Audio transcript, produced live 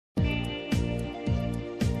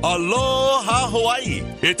Aloha, Hawaii.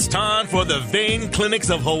 It's time for the Vein Clinics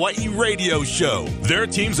of Hawaii radio show. Their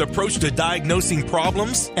team's approach to diagnosing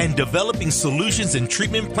problems and developing solutions and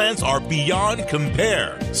treatment plans are beyond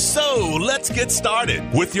compare. So let's get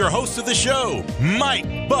started with your host of the show,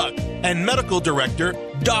 Mike Buck, and medical director,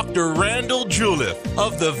 Dr. Randall Juliff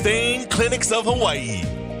of the Vein Clinics of Hawaii.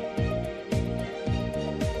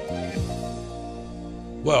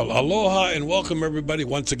 Well, aloha and welcome, everybody.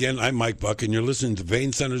 Once again, I'm Mike Buck, and you're listening to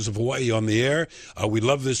Vein Centers of Hawaii on the air. We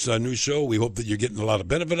love this new show. We hope that you're getting a lot of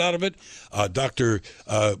benefit out of it. Dr.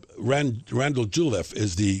 Randall Juliff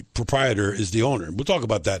is the proprietor, is the owner. We'll talk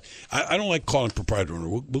about that. I don't like calling proprietor owner.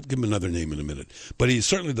 We'll give him another name in a minute. But he's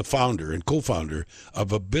certainly the founder and co-founder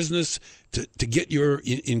of a business to get you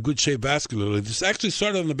in good shape vascularly. This actually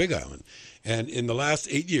started on the Big Island. And in the last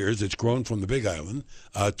 8 years, it's grown from the Big Island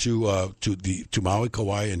to Maui,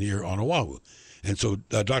 Kauai, and here on Oahu. And so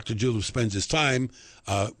Dr. Juliff spends his time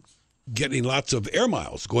getting lots of air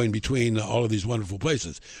miles going between all of these wonderful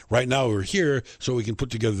places. Right now, we're here so we can put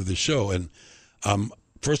together this show. And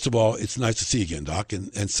first of all, it's nice to see you again, Doc.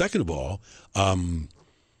 And second of all, I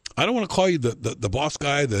don't want to call you the boss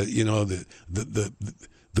guy,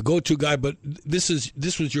 the go-to guy, but this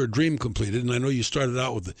was your dream completed, and I know you started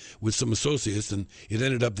out with some associates, and it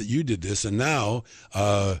ended up that you did this, and now,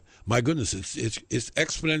 my goodness, it's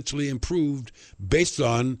exponentially improved based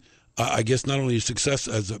on, I guess, not only your success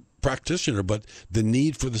as a practitioner, but the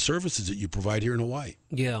need for the services that you provide here in Hawaii.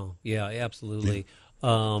 Yeah, absolutely.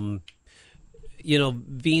 Yeah.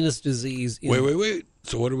 Venous disease. Wait.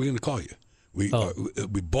 So what are we going to call you? We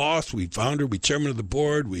boss, we founder, we chairman of the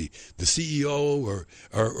board, we the CEO, or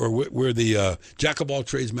we're the jack of all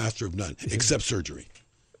trades, master of none, except surgery.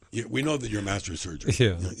 We know that you're a master of surgery.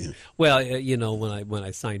 Yeah. Well, when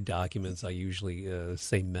I sign documents, I usually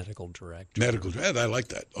say medical director. Medical director. I like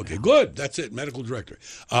that. Okay, good. That's it. Medical director.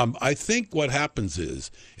 I think what happens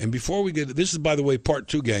is, and before we get, this is, by the way, part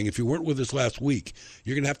 2, gang. If you weren't with us last week,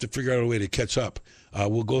 you're going to have to figure out a way to catch up.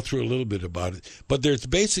 We'll go through a little bit about it. But there's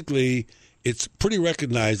basically, it's pretty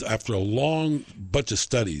recognized after a long bunch of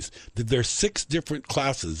studies that there are 6 different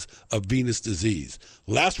classes of venous disease.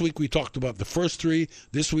 Last week we talked about the first 3.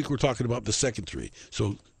 This week we're talking about the second 3.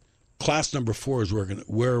 So class number 4 is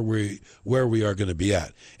where we are going to be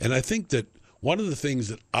at. And I think that one of the things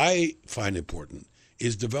that I find important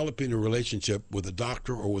is developing a relationship with a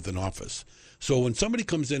doctor or with an office. So when somebody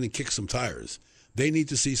comes in and kicks some tires, they need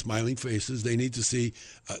to see smiling faces. They need to see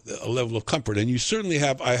a level of comfort. And you certainly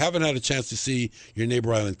have. I haven't had a chance to see your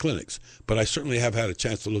neighbor island clinics, but I certainly have had a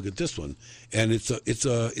chance to look at this one. And it's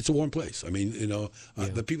a warm place. I mean,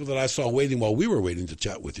 the people that I saw waiting while we were waiting to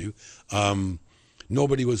chat with you,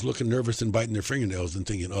 nobody was looking nervous and biting their fingernails and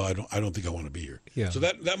thinking, "Oh, I don't think I want to be here." Yeah. So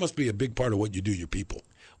that must be a big part of what you do, your people.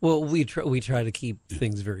 Well, we try to keep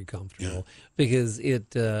things very comfortable because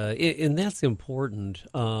and that's important,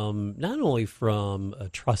 not only from a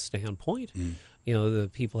trust standpoint. The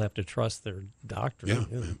people have to trust their doctor.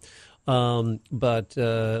 But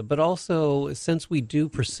also, since we do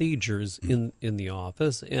procedures in the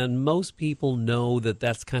office, and most people know that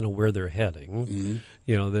that's kind of where they're heading.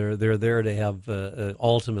 They're there to have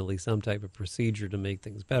ultimately some type of procedure to make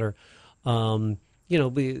things better.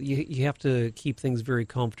 You have to keep things very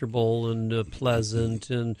comfortable and pleasant,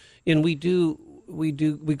 and we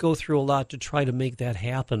go through a lot to try to make that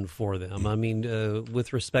happen for them. I mean,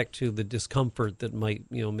 with respect to the discomfort that may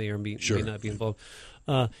or may not be involved,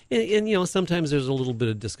 and sometimes there's a little bit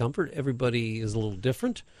of discomfort. Everybody is a little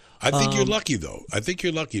different. I think you're lucky, though. I think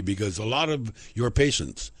you're lucky because a lot of your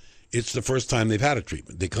patients, it's the first time they've had a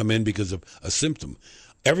treatment. They come in because of a symptom.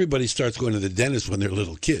 Everybody starts going to the dentist when they're a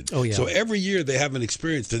little kid. Oh, yeah. So every year they have an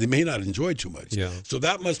experience that they may not enjoy too much. Yeah. So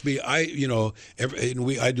that must be, I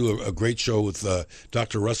do a great show with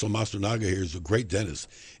Dr. Russell Masunaga here, who's a great dentist.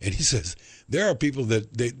 And he says there are people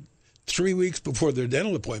that 3 weeks before their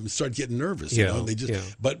dental appointment start getting nervous.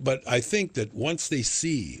 But I think that once they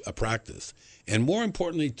see a practice, and more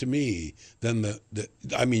importantly to me than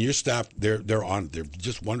your staff, they're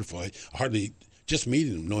just wonderful. I hardly just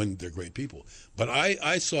meeting them, knowing they're great people. But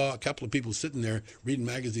I saw a couple of people sitting there reading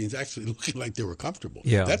magazines actually looking like they were comfortable.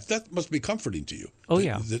 Yeah. That must be comforting to you. Oh,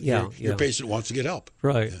 your patient wants to get help.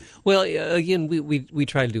 Right. Yeah. Well, again, we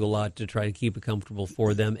try to do a lot to try to keep it comfortable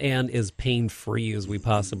for them and as pain-free as we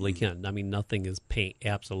possibly can. I mean, nothing is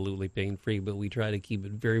absolutely pain-free, but we try to keep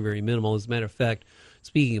it very, very minimal. As a matter of fact,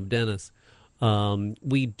 speaking of dentists,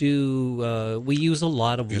 we use a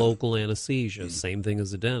lot of local anesthesia. Same thing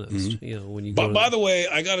as a dentist. When you go. By the way,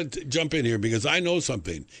 I got to jump in here because I know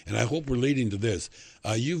something, and I hope we're leading to this.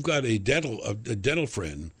 You've got a dental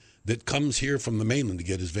friend that comes here from the mainland to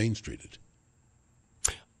get his veins treated.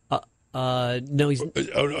 No, he's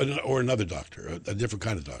or another doctor, a different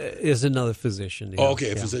kind of doctor. Is another physician. Oh,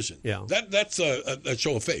 okay, a physician. Yeah, that's a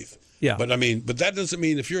show of faith. Yeah, but that doesn't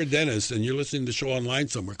mean if you're a dentist and you're listening to the show online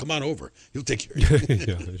somewhere, come on over. He'll take care of you.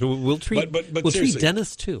 Yeah. We'll treat. But we'll treat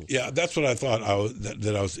dentists too. Yeah, that's what I thought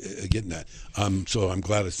that I was getting at. So I'm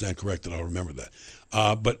glad I stand corrected. I'll remember that.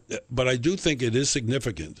 But I do think it is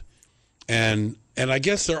significant, and I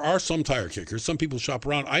guess there are some tire kickers. Some people shop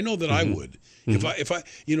around. I know that I would. If I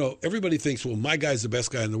everybody thinks, well, my guy's the best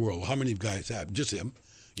guy in the world. How many guys have? Just him.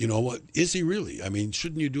 You know what? Is he really? I mean,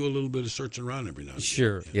 shouldn't you do a little bit of searching around every now and then?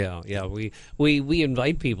 Sure. Yeah. We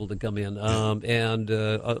invite people to come in, and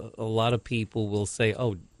a lot of people will say,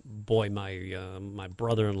 "Oh, boy, my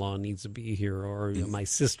brother-in-law needs to be here," or "My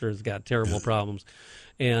sister's got terrible problems,"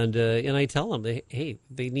 and I tell them, "Hey,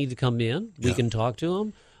 they need to come in. We can talk to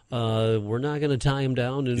them. We're not going to tie them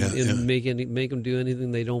down and make them do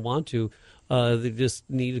anything they don't want to." They just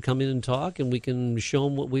need to come in and talk, and we can show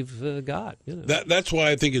them what we've got. That's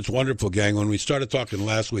why I think it's wonderful, gang, when we started talking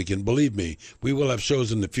last week, and believe me, we will have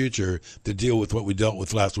shows in the future to deal with what we dealt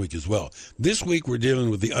with last week as well. This week, we're dealing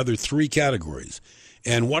with the other three categories.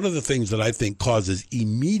 And one of the things that I think causes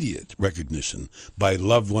immediate recognition by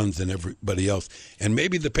loved ones and everybody else, and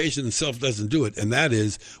maybe the patient himself doesn't do it, and that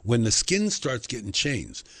is when the skin starts getting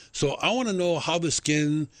changed. So I want to know how the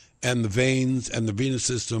skin and the veins and the venous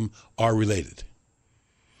system are related.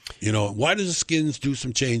 Why does the skins do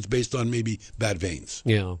some change based on maybe bad veins?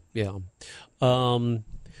 Yeah.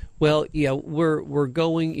 Well, we're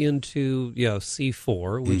going into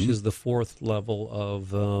C4, which is the fourth level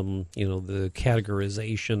of the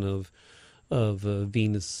categorization of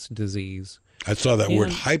venous disease. I saw that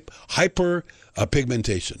word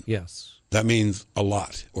hyperpigmentation. Yes. That means a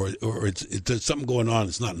lot, or there's something going on.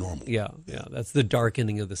 It's not normal. Yeah. That's the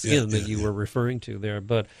darkening of the skin that you were referring to there.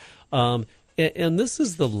 But and this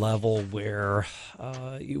is the level where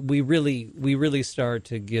we really start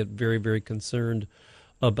to get very, very concerned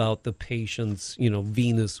about the patient's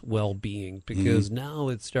venous well-being, because now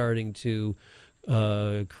it's starting to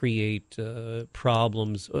create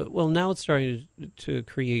problems. Well, now it's starting to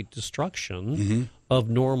create destruction of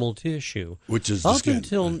normal tissue, which is the skin.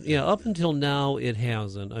 Up until now it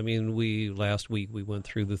hasn't. I mean, last week we went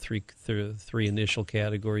through the three initial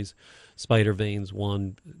categories: spider veins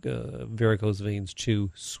 1, varicose veins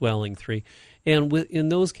 2, swelling 3. And in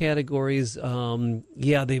those categories,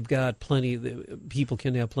 they've got plenty. People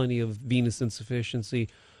can have plenty of venous insufficiency,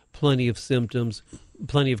 plenty of symptoms,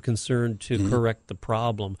 plenty of concern to correct the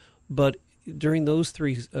problem. But during those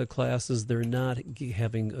three classes, they're not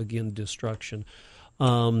having, again, destruction.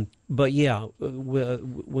 When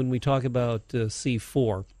we talk about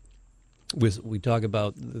C4, we talk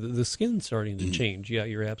about the skin starting to change. Yeah,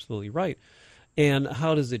 you're absolutely right. And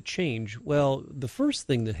how does it change? Well, the first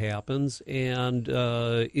thing that happens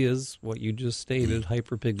is what you just stated,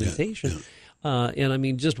 hyperpigmentation. And I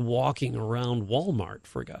mean, just walking around Walmart,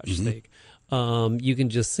 for gosh sake, you can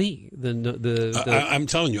just see I'm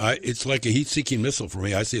telling you, it's like a heat-seeking missile for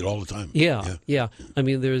me. I see it all the time. Yeah. I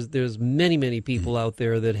mean, there's many people out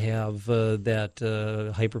there that have that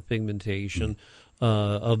hyperpigmentation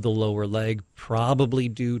of the lower leg, probably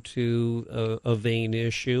due to a vein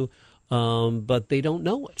issue. But they don't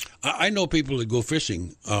know it. I know people that go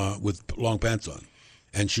fishing with long pants on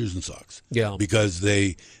and shoes and socks. Yeah, because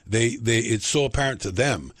they it's so apparent to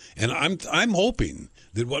them. And I'm hoping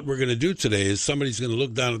that what we're going to do today is somebody's going to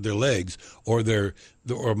look down at their legs, or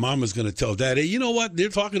mama's going to tell dad, hey, you know what? They're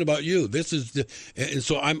talking about you. And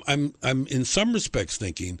so I'm in some respects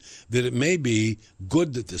thinking that it may be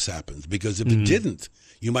good that this happens, because if it didn't,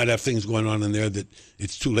 you might have things going on in there that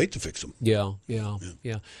it's too late to fix them. Yeah.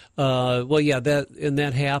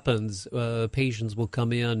 That happens. Patients will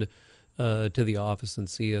come in to the office and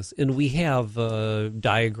see us, and we have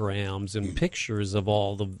diagrams and pictures of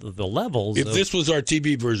all the levels. If this was our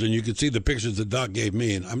TV version, you could see the pictures that Doc gave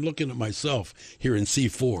me, and I'm looking at myself here in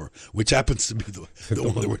C4, which happens to be the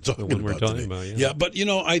one that we're talking about today. Yeah, but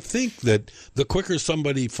I think that the quicker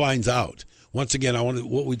somebody finds out. Once again,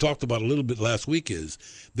 what we talked about a little bit last week is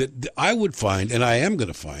that I would find, and I am going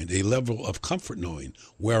to find, a level of comfort knowing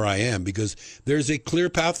where I am, because there's a clear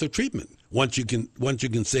path of treatment. Once you can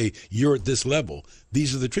say you're at this level,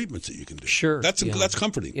 these are the treatments that you can do. Sure, that's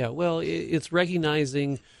comforting. Yeah, well, it's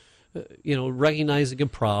recognizing a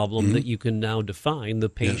problem that you can now define. The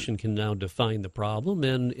patient can now define the problem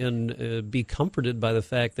and be comforted by the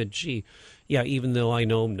fact that, even though I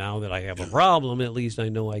know now that I have a problem, at least I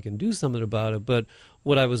know I can do something about it. But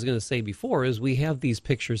what I was going to say before is we have these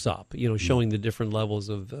pictures up, showing the different levels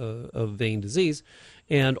of vein disease,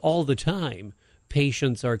 and all the time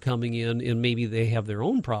patients are coming in and maybe they have their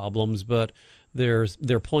own problems, but they're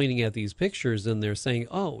pointing at these pictures and they're saying,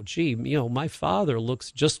 "Oh, gee, my father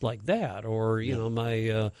looks just like that," or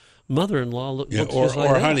my mother-in-law looks just like that.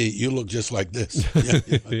 Or honey, you look just like this.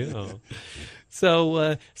 Yeah.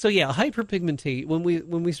 So hyperpigmentation.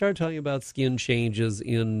 When we start talking about skin changes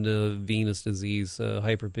in venous disease,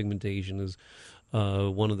 hyperpigmentation is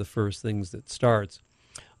one of the first things that starts.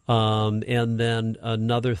 And then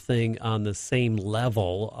another thing on the same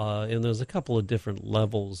level, and there's a couple of different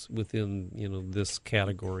levels within this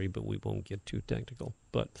category, but we won't get too technical.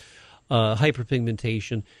 But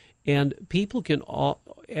hyperpigmentation, and people can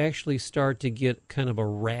actually start to get kind of a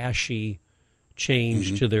rashy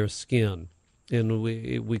change to their skin, and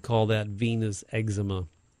we call that venous eczema.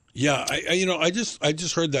 Yeah, I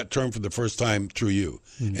just heard that term for the first time through you,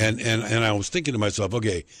 and I was thinking to myself,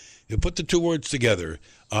 okay, you put the two words together,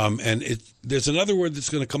 and there's another word that's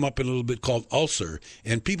going to come up in a little bit called ulcer,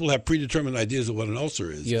 and people have predetermined ideas of what an ulcer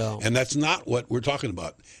is, and that's not what we're talking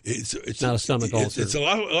about. It's not a stomach ulcer. It's a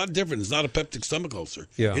lot different. It's not a peptic stomach ulcer.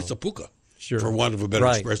 Yeah. It's a puka. Sure. For want of a better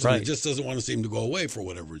expression. Right. It just doesn't want to seem to go away for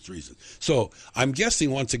whatever its reason. So I'm guessing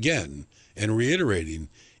once again and reiterating,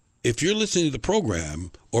 if you're listening to the program,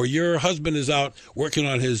 or your husband is out working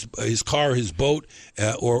on his car, his boat,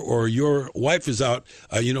 or your wife is out,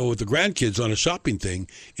 with the grandkids on a shopping thing,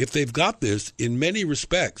 if they've got this, in many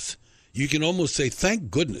respects, you can almost say thank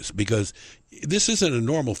goodness, because this isn't a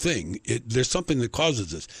normal thing. There's something that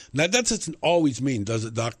causes this. Now, that doesn't always mean, does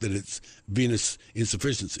it, Doc, that it's venous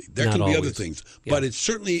insufficiency. There Not can be always. other things, Yeah. but it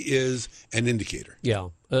certainly is an indicator. Yeah,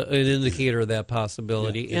 an indicator of that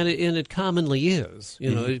possibility, and it commonly is.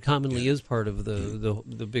 It commonly is part of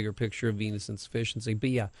the bigger picture of venous insufficiency. But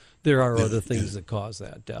yeah, there are other things that cause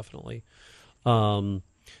that, definitely.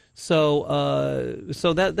 So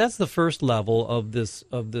that's the first level of this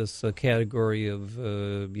category of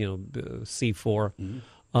C4.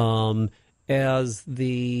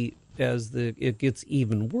 As it gets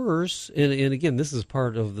even worse, and again, this is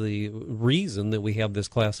part of the reason that we have this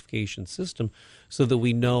classification system, so that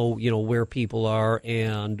we know where people are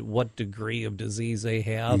and what degree of disease they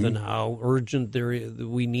have, and how urgent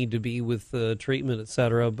we need to be with treatment,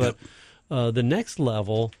 etc. But the next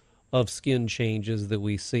level of skin changes that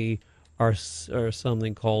we see are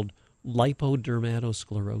something called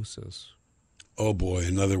lipodermatosclerosis. Oh boy,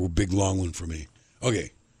 another big long one for me.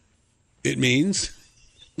 Okay, it means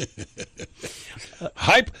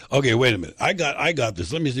hype. Okay, wait a minute. I got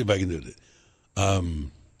this. Let me see if I can do it.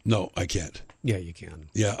 No, I can't. Yeah, you can.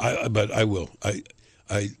 Yeah, but I will.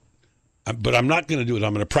 But I'm not going to do it.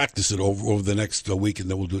 I'm going to practice it over the next week, and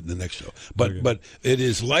then we'll do it in the next show. But it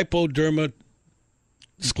is lipodermatosclerosis.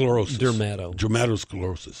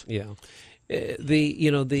 Dermatosclerosis. Yeah,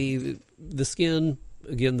 the skin,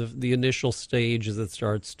 again, the initial stage as it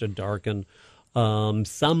starts to darken.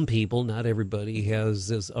 Some people, not everybody,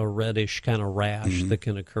 has a reddish kind of rash that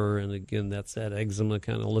can occur, and again, that's that eczema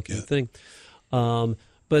kind of looking thing.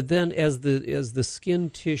 But then, as the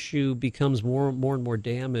skin tissue becomes more and more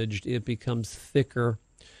damaged, it becomes thicker.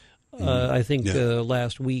 I think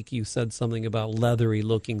last week you said something about leathery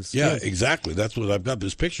looking skin. Yeah, exactly. That's what I've got.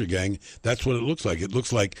 This picture, gang. That's what it looks like. It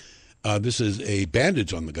looks like this is a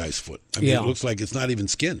bandage on the guy's foot. I mean, it looks like it's not even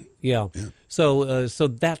skin. Yeah. So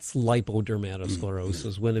that's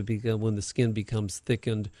lipodermatosclerosis, when the skin becomes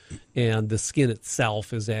thickened, and the skin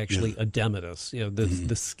itself is actually edematous.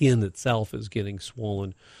 The skin itself is getting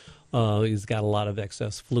swollen. He's got a lot of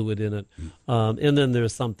excess fluid in it. And then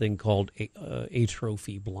there's something called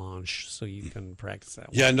atrophy blanche, so you can practice that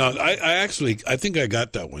one. Yeah, no, I think I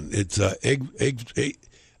got that one. It's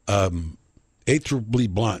atrophy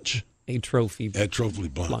blanche. Atrophy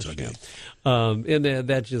blanche. Okay. Yeah. And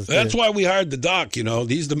that's why we hired the doc.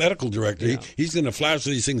 He's the medical director. Yeah. He's going to flash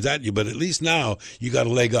these things at you, but at least now you got a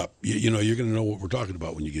leg up. You're going to know what we're talking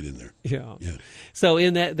about when you get in there. Yeah. So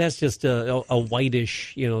that's just a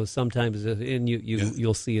whitish. Sometimes, and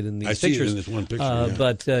you'll see it in these pictures. I see it in this one picture.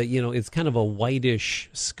 But it's kind of a whitish,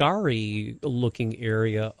 scarry looking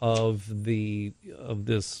area of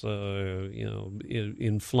this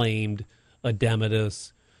inflamed,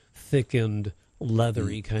 edematous, thickened,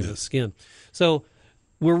 leathery kind of skin. So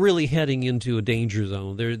we're really heading into a danger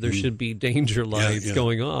zone. There should be danger lights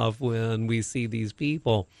going off when we see these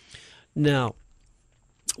people. Now,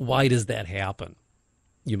 why does that happen,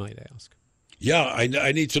 you might ask? Yeah,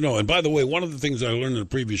 I need to know. And by the way, one of the things I learned in the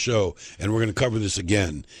previous show, and we're going to cover this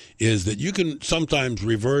again, is that you can sometimes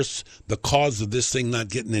reverse the cause of this thing not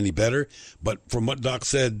getting any better. But from what Doc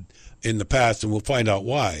said in the past, and we'll find out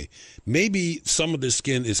why, maybe some of the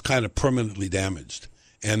skin is kind of permanently damaged.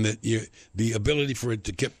 and that the ability for it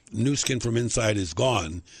to get new skin from inside is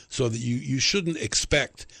gone, so that you shouldn't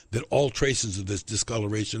expect that all traces of this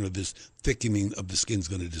discoloration or this thickening of the skin is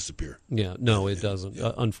going to disappear. Yeah, no, it doesn't,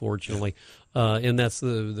 unfortunately. And that's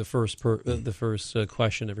the first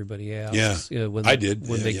question everybody asks. Yeah, When I did.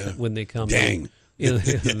 When they come Dang. in,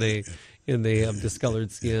 and they have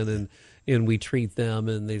discolored skin, and we treat them,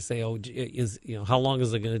 and they say, "Oh, how long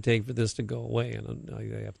is it going to take for this to go away?" And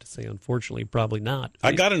I have to say, unfortunately, probably not.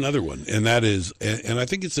 I got another one, and that is, and I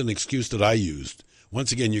think it's an excuse that I used.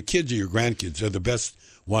 Once again, your kids or your grandkids are the best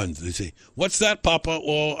ones. They say, "What's that, Papa?"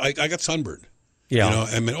 Well, I got sunburned. Yeah.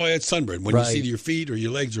 I mean, I had sunburn. When you see your feet or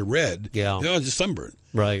your legs are red, it's just sunburn.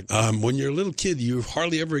 Right. When you're a little kid, you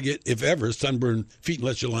hardly ever get, if ever, sunburned feet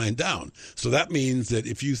unless you're lying down. So that means that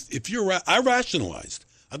I rationalized.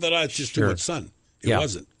 I thought it's just too much sun. It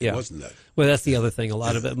wasn't. It wasn't that. Well, that's the other thing. A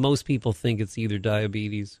lot of it. Most people think it's either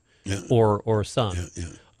diabetes or sun.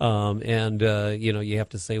 You have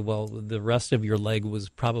to say, well, the rest of your leg was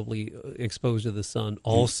probably exposed to the sun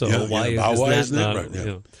also. Why isn't that not?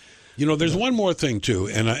 Right, there's one more thing too,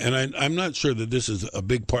 and I'm not sure that this is a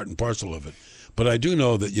big part and parcel of it, but I do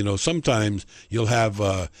know that sometimes you'll have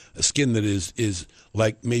a skin that is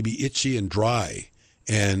like maybe itchy and dry,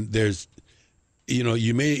 and there's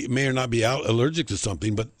you may or not be allergic to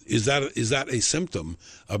something, but is that a symptom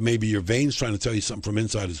of maybe your veins trying to tell you something from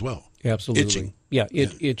inside as well? Absolutely.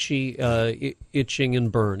 Itching. Itching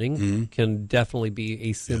and burning can definitely be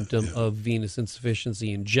a symptom of venous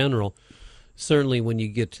insufficiency in general. Certainly when you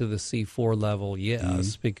get to the C4 level,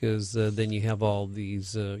 yes, because then you have all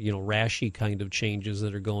these, rashy kind of changes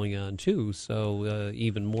that are going on too, so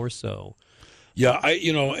even more so. Yeah,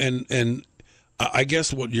 and I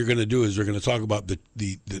guess what you're going to do is you're going to talk about the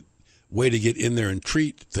way to get in there and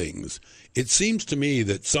treat things. It seems to me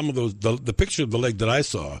that some of those, the picture of the leg that I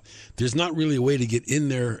saw, there's not really a way to get in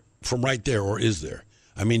there from right there, or is there?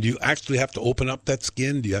 I mean, do you actually have to open up that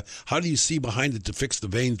skin? How do you see behind it to fix the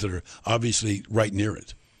veins that are obviously right near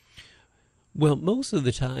it? Well, most of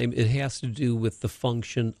the time it has to do with the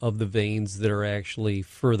function of the veins that are actually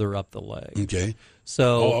further up the leg. Okay.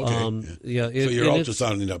 So, so you're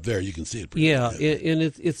ultrasounding up there, you can see it. And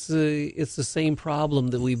it's the same problem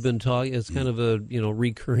that we've been talking. It's kind of a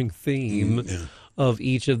recurring theme of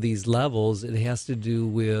each of these levels. It has to do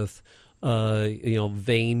with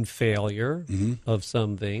vein failure of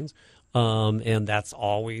some veins. And that's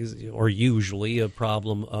always or usually a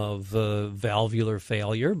problem of valvular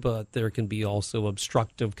failure, but there can be also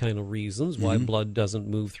obstructive kind of reasons why blood doesn't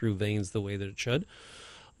move through veins the way that it should.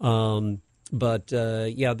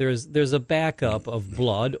 There's a backup of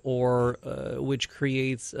blood, or which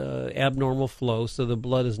creates abnormal flow, so the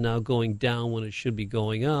blood is now going down when it should be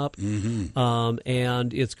going up,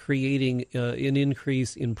 and it's creating an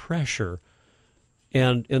increase in pressure,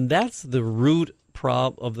 and that's the root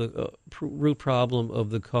problem of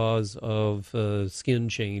the cause of skin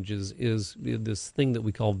changes is this thing that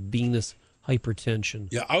we call venous hypertension.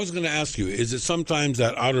 Yeah, I was going to ask you, is it sometimes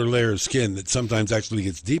that outer layer of skin that sometimes actually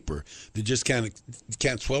gets deeper that just can't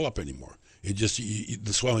swell up anymore? It just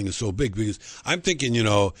the swelling is so big, because I'm thinking,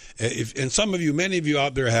 many of you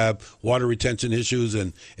out there have water retention issues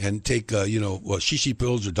and take shishi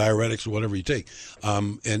pills or diuretics or whatever you take,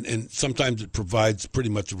 and sometimes it provides pretty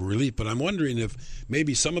much of a relief. But I'm wondering if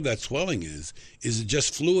maybe some of that swelling is it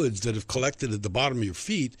just fluids that have collected at the bottom of your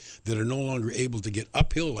feet that are no longer able to get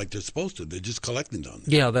uphill like they're supposed to. They're just collecting down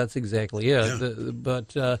there. Yeah, that's exactly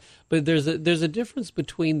but there's a difference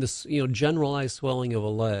between the generalized swelling of a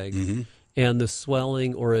leg and the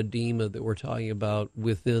swelling or edema that we're talking about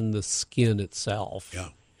within the skin itself. Yeah.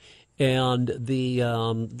 And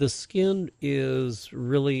the skin is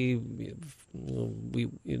really,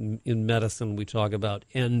 in medicine we talk about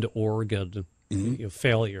end organ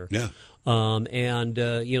failure. Yeah.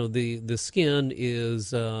 The skin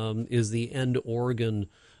is the end organ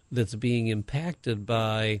that's being impacted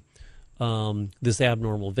by this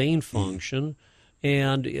abnormal vein function.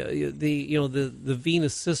 And the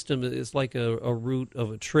venous system is like a root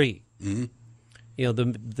of a tree.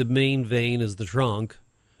 The main vein is the trunk,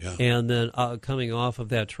 and then coming off of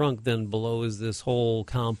that trunk, then below is this whole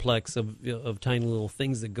complex of tiny little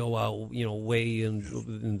things that go out, way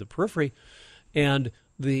in the periphery, and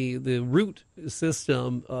the root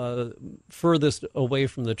system furthest away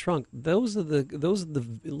from the trunk. Those are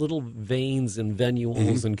the little veins and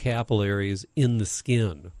venules and capillaries in the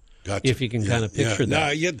skin. Gotcha. If you can kind of picture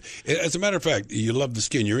that. As a matter of fact, you love the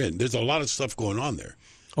skin you're in. There's a lot of stuff going on there.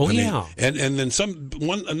 And then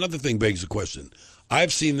another thing begs the question.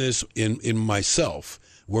 I've seen this in myself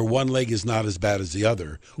where one leg is not as bad as the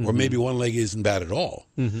other, or maybe one leg isn't bad at all.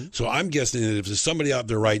 So I'm guessing that if there's somebody out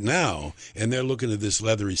there right now and they're looking at this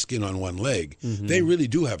leathery skin on one leg, they really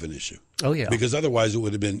do have an issue. Oh, yeah. Because otherwise it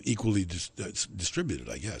would have been equally distributed,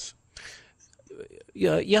 I guess.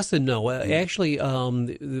 Yeah, yes and no. Actually,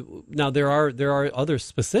 now there are other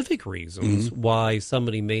specific reasons why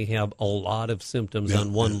somebody may have a lot of symptoms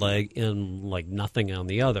on one leg and like nothing on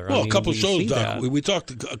the other. Well, I mean, a couple we shows, see Doc, that. we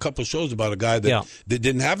talked a couple shows about a guy that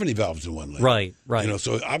didn't have any valves in one leg. Right. You know,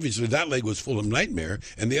 so obviously that leg was full of nightmare,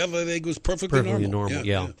 and the other leg was perfectly normal.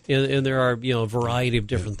 Yeah. And there are a variety of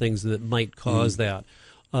different things that might cause that.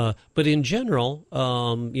 But in general,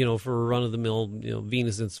 for run-of-the-mill,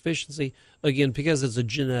 venous insufficiency, again, because it's a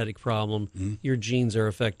genetic problem, your genes are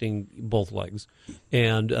affecting both legs.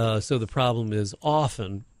 And so the problem is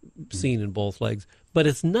often seen in both legs. But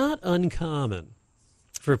it's not uncommon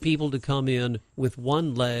for people to come in with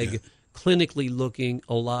one leg clinically looking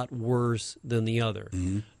a lot worse than the other.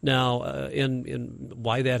 Now, and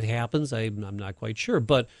why that happens, I'm not quite sure.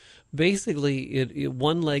 But basically,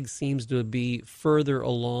 one leg seems to be further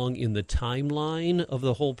along in the timeline of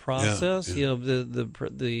the whole process.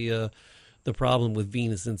 The problem with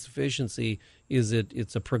venous insufficiency is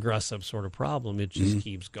it's a progressive sort of problem. It just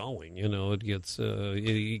keeps going.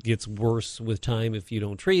 It gets worse with time if you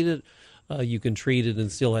don't treat it. You can treat it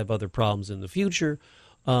and still have other problems in the future.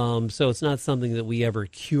 So it's not something that we ever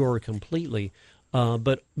cure completely.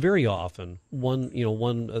 But very often,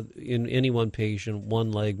 in any one patient,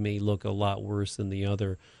 one leg may look a lot worse than the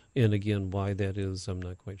other. And again, why that is, I'm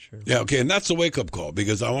not quite sure. Yeah, okay, and that's a wake-up call,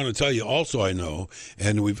 because I want to tell you also, I know,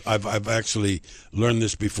 and I've actually learned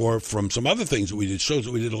this before from some other things that we did, shows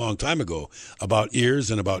that we did a long time ago, about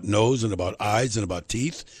ears and about nose and about eyes and about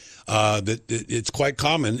teeth. That it's quite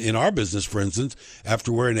common in our business, for instance,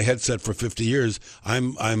 after wearing a headset for 50 years,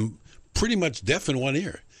 I'm pretty much deaf in one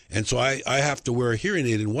ear. And so I have to wear a hearing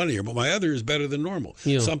aid in one ear, but my other is better than normal.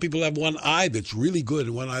 Yeah. Some people have one eye that's really good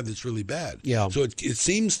and one eye that's really bad. Yeah. So it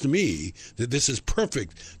seems to me that this is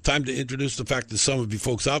perfect time to introduce the fact that some of you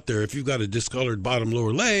folks out there, if you've got a discolored bottom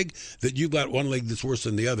lower leg, that you've got one leg that's worse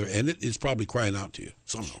than the other, and it is probably crying out to you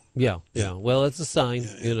somehow. Yeah. Well, it's a sign.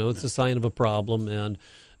 It's a sign of a problem, and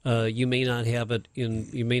you may not have it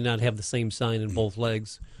you may not have the same sign in both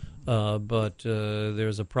legs. But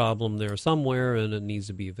there's a problem there somewhere, and it needs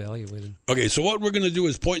to be evaluated. Okay, so what we're going to do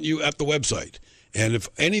is point you at the website. And if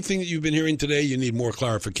anything that you've been hearing today, you need more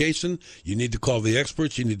clarification, you need to call the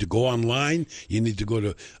experts, you need to go online, you need to go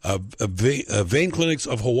to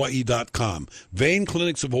veinclinicsofhawaii.com,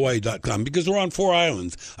 veinclinicsofhawaii.com, because we're on 4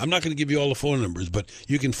 islands. I'm not going to give you all the phone numbers, but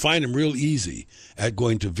you can find them real easy at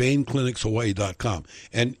going to veinclinicshawaii.com.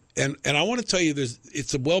 And I want to tell you,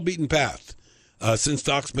 it's a well-beaten path. Since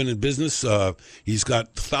Doc's been in business, he's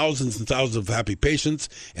got thousands and thousands of happy patients,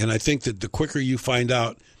 and I think that the quicker you find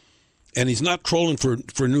out, and he's not trolling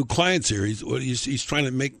for new clients here, he's trying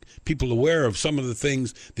to make people aware of some of the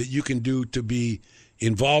things that you can do to be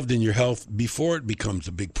involved in your health before it becomes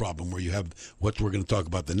a big problem, where you have what we're going to talk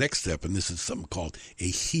about the next step, and this is something called a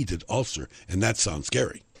heated ulcer, and that sounds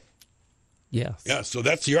scary. Yes. Yeah, so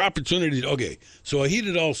that's your opportunity. Okay, so a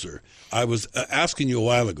heated ulcer, I was asking you a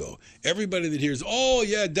while ago. Everybody that hears, oh,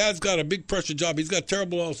 yeah, Dad's got a big pressure job. He's got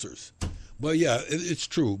terrible ulcers. Well, yeah, it's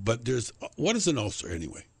true, but what is an ulcer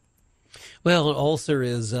anyway? Well, an ulcer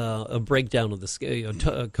is a breakdown of the skin,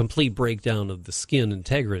 a complete breakdown of the skin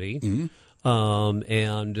integrity.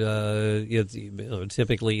 And it's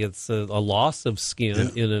typically it's a loss of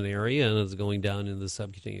skin in an area, and it's going down into the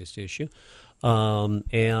subcutaneous tissue. That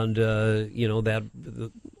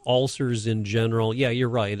ulcers in general, yeah, you're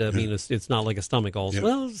right. I mean, it's not like a stomach ulcer. Yeah.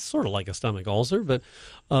 Well, it's sort of like a stomach ulcer, but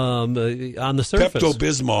on the surface.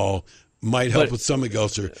 Pepto-Bismol might help with stomach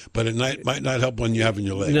ulcer, but it might not help when you have in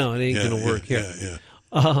your leg. No, it ain't going to work here.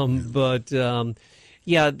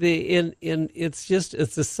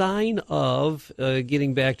 It's a sign of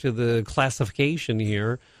getting back to the classification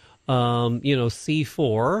here.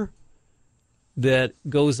 C4 that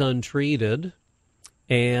goes untreated,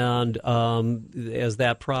 and as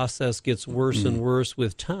that process gets worse and worse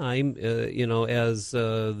with time, as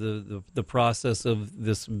the process of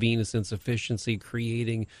this venous insufficiency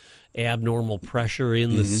creating abnormal pressure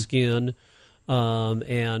in the skin,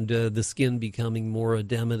 and the skin becoming more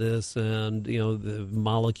edematous, and the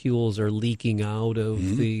molecules are leaking out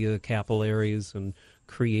of the capillaries and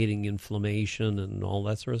creating inflammation and all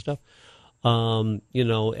that sort of stuff.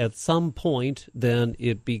 At some point, then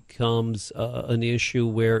it becomes an issue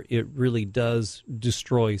where it really does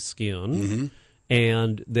destroy skin,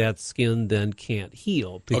 and that skin then can't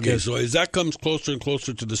heal. Okay, so as that comes closer and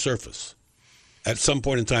closer to the surface, at some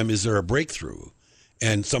point in time, is there a breakthrough?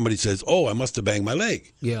 and somebody says, "Oh, I must have banged my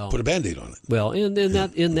leg." Yeah. Put a Band-Aid on it. Well, and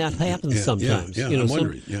that happens sometimes. Yeah, I'm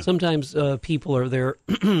wondering. Sometimes people are there.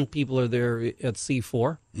 People are there at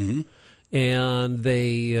C4, and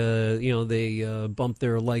they bump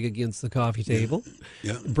their leg against the coffee table,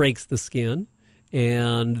 breaks the skin,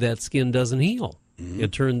 and that skin doesn't heal.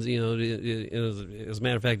 It turns, as a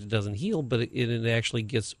matter of fact, it doesn't heal, but it actually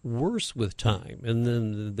gets worse with time, and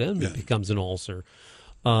then it becomes an ulcer.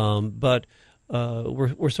 But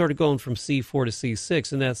we're sort of going from C4 to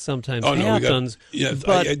C6, and that sometimes happens.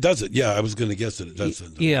 It does it. Yeah, I was going to guess that it does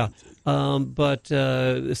it. Yeah, but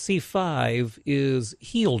C5 is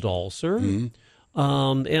healed ulcer.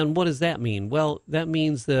 And what does that mean? Well, that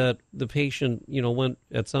means that the patient,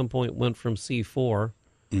 at some point went from C4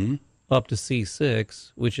 up to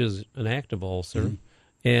C6, which is an active ulcer,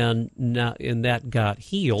 and that got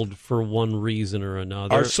healed for one reason or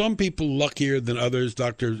another. Are some people luckier than others,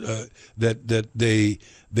 doctor, that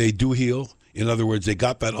they do heal? In other words, they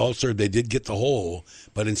got that ulcer, they did get the hole,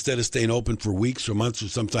 but instead of staying open for weeks or months or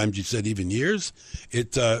sometimes you said even years,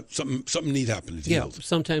 something neat happened. It healed. Yeah,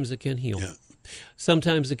 sometimes it can heal. Yeah.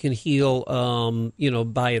 Sometimes it can heal,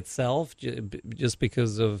 by itself, just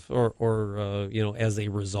because of, or as a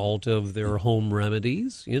result of their home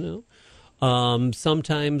remedies.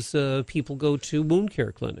 Sometimes people go to wound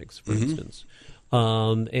care clinics, for instance,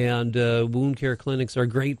 and wound care clinics are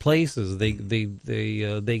great places. They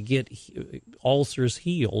get ulcers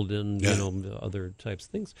healed and other types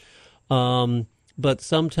of things. But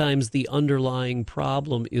sometimes the underlying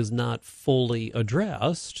problem is not fully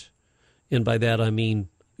addressed. And by that I mean,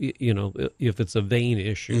 if it's a vein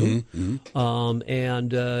issue,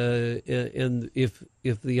 and if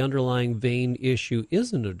the underlying vein issue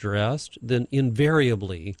isn't addressed, then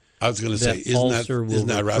invariably, I was going to say, isn't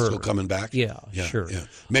that rascal coming back? Yeah, sure. Yeah.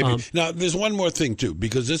 Maybe. Now, there's one more thing too,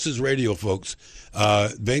 because this is radio, folks.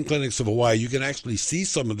 Vein Clinics of Hawaii. You can actually see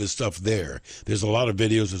some of this stuff there. There's a lot of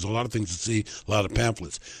videos. There's a lot of things to see. A lot of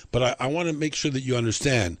pamphlets. But I want to make sure that you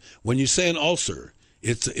understand when you say an ulcer.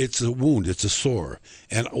 It's a wound. It's a sore.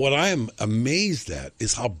 And what I am amazed at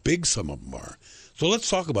is how big some of them are. So let's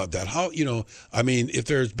talk about that. How, if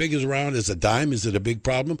they're as big as around as a dime, is it a big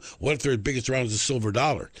problem? What if they're as big as around as a silver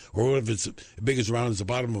dollar? Or what if it's as big as around as the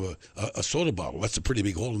bottom of a soda bottle? That's a pretty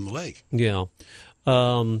big hole in the leg. Yeah.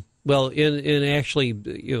 Well, in actually,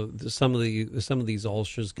 some of these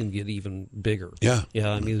ulcers can get even bigger. Yeah.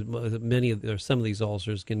 Yeah. I mean, some of these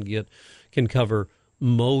ulcers can cover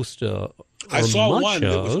most I saw one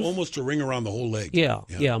that was almost a ring around the whole leg. Yeah,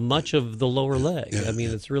 much of the lower leg. Yeah, I mean,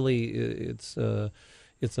 it's really it's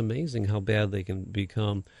amazing how bad they can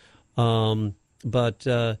become. So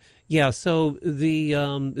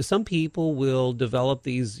some people will develop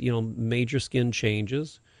these major skin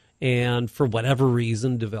changes, and for whatever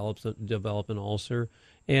reason develop an ulcer.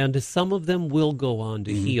 And some of them will go on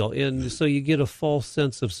to heal, and so you get a false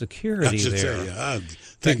sense of security there.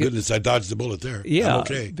 Thank goodness I dodged the bullet there. Yeah, I'm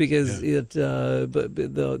okay. Because but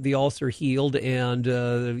the ulcer healed, and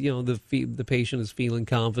the patient is feeling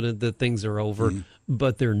confident that things are over,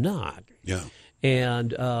 but they're not. Yeah,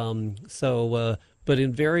 and but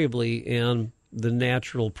invariably, and the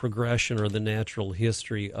natural progression or the natural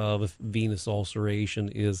history of venous ulceration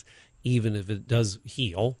is, even if it does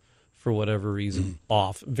heal, for whatever reason,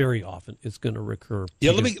 very often it's going to recur.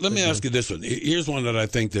 Yeah, let me ask you this one. Here's one that I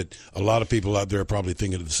think that a lot of people out there are probably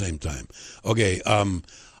thinking at the same time. Okay, I'm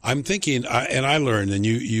thinking, and I learned, and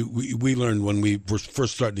we learned when we were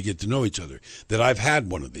first starting to get to know each other, that I've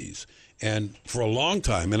had one of these. And for a long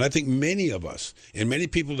time, and I think many of us and many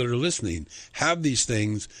people that are listening have these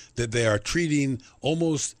things that they are treating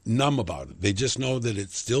almost numb about it. They just know that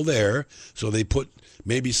it's still there, so they put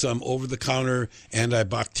maybe some over-the-counter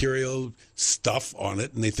antibacterial stuff on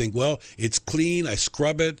it, and they think, well, it's clean, I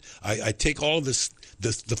scrub it, I take all the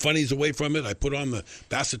funnies away from it, I put on the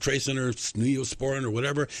bacitracin or neosporin or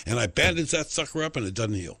whatever, and I bandage that sucker up, and it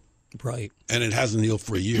doesn't heal. Right. And it hasn't healed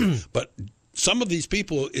for a year. But some of these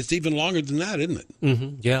people, it's even longer than that, isn't it?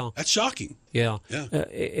 Mm-hmm. Yeah. That's shocking. Yeah.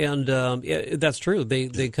 That's true.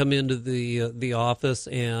 They come into the office,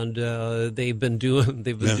 and they've been doing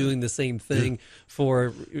the same thing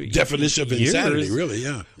for definition of years. Insanity, really.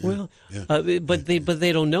 Yeah. Well, but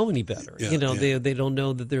they don't know any better. Yeah, They don't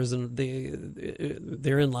know that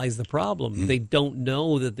therein lies the problem. They don't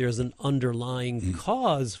know that there's an underlying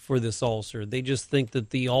cause for this ulcer. They just think that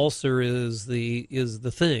the ulcer is the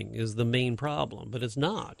main problem, but it's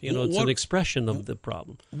not. It's an expression of the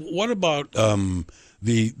problem. What about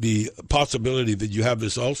the possibility that you have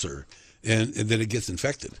this ulcer and then it gets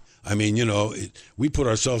infected. I mean, we put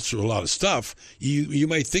ourselves through a lot of stuff. You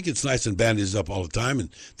might think it's nice and bandaged up all the time, and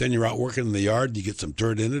then you're out working in the yard, you get some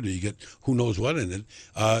dirt in it, or you get who knows what in it.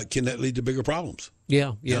 Can that lead to bigger problems?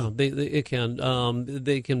 Yeah. It can.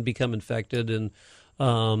 They can become infected, and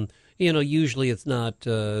usually it's not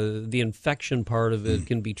the infection part of it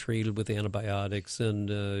can be treated with antibiotics and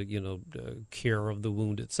care of the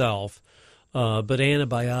wound itself. But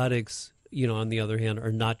antibiotics, on the other hand,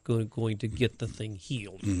 are not going to get the thing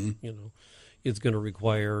healed. It's going to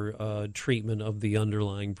require treatment of the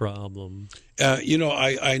underlying problem.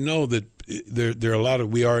 I know that there are a lot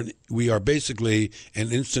of we are basically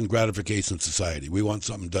an instant gratification society. We want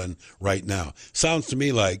something done right now. Sounds to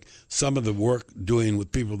me like some of the work doing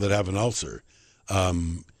with people that have an ulcer,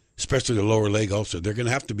 especially the lower leg ulcer, they're going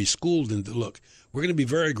to have to be schooled into, look, we're going to be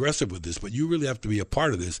very aggressive with this, but you really have to be a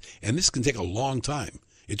part of this, and this can take a long time.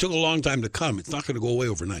 It took a long time to come. It's not going to go away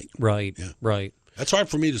overnight. Right. Yeah. Right. That's hard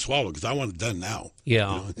for me to swallow because I want it done now.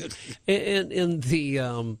 Yeah, and the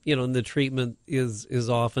and the treatment is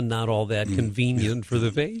often not all that convenient for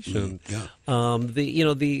the patient.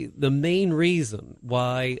 The main reason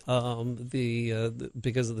why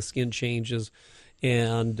because of the skin changes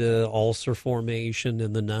and ulcer formation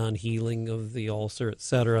and the non-healing of the ulcer,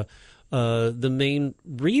 etc. The main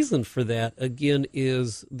reason for that again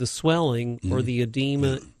is the swelling or the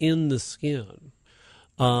edema in the skin.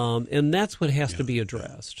 And that's what has to be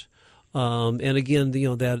addressed. And again,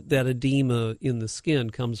 that edema in the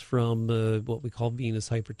skin comes from what we call venous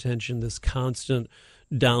hypertension, this constant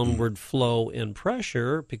downward flow and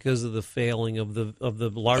pressure because of the failing of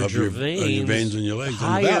the larger veins, your veins in your legs,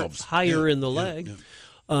 and the valves. higher in the leg.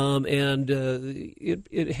 And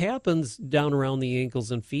it happens down around the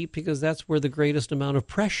ankles and feet because that's where the greatest amount of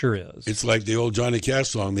pressure is. It's like the old Johnny Cash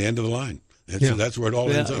song, "The End of the Line." That's where it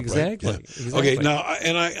all ends up, exactly, right? Exactly. Okay, now,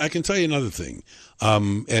 and I can tell you another thing.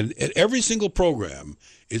 And at every single program,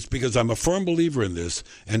 it's because I'm a firm believer in this,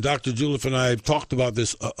 and Dr. Juliff and I have talked about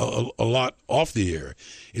this a lot off the air,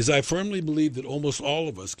 is I firmly believe that almost all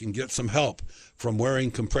of us can get some help from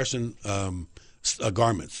wearing compression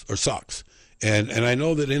garments or socks. And I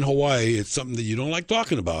know that in Hawaii, it's something that you don't like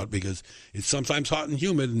talking about because it's sometimes hot and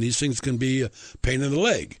humid, and these things can be a pain in the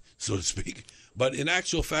leg, so to speak. But in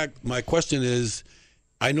actual fact, my question is,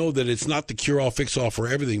 I know that it's not the cure-all, fix-all for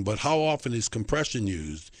everything, but how often is compression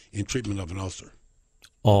used in treatment of an ulcer?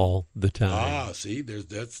 All the time. See,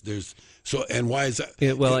 so, and why is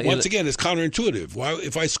that? Once again, it's counterintuitive. Why,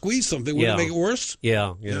 if I squeeze something, would it make it worse?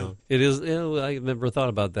 Yeah. It is. I never thought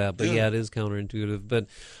about that, but it is counterintuitive. But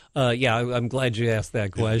I'm glad you asked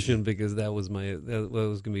that question because that was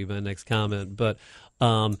going to be my next comment. But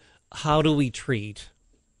how do we treat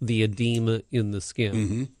the edema in the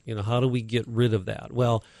skin? How do we get rid of that?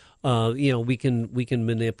 Well, we can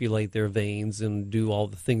manipulate their veins and do all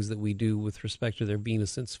the things that we do with respect to their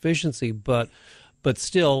venous insufficiency, but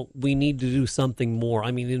still we need to do something more. I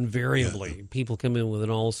mean, invariably, people come in with an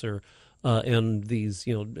ulcer and these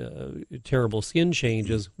terrible skin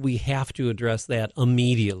changes. We have to address that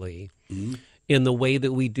immediately. And the way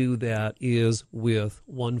that we do that is with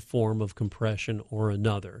one form of compression or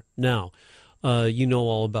another. Now, you know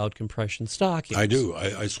all about compression stockings. I do.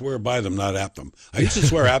 I swear by them, not at them. I used to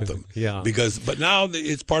swear at them. But now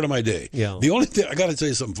it's part of my day. Yeah. The only thing, I got to tell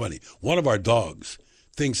you something funny. One of our dogs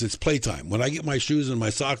thinks it's playtime. When I get my shoes and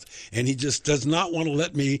my socks, and he just does not want to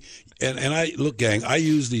let me, and look, gang, I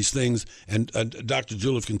use these things, and Dr.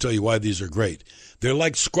 Juliff can tell you why these are great. They're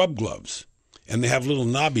like scrub gloves. And they have little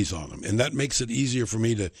knobbies on them, and that makes it easier for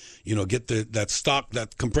me to, get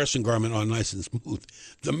that compression garment on nice and smooth.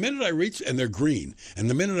 The minute I reach, and they're green, and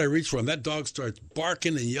the minute I reach for them, that dog starts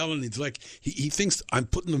barking and yelling. He's like, he thinks I'm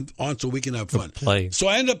putting them on so we can have fun. Play. So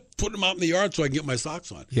I end up putting them out in the yard so I can get my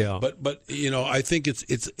socks on. Yeah. But I think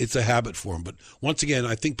it's a habit for them. But once again,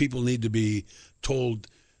 I think people need to be told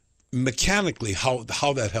mechanically how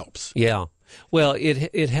that helps. Yeah. Well,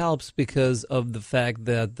 it helps because of the fact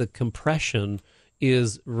that the compression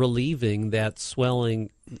is relieving that swelling,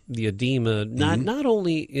 the edema, not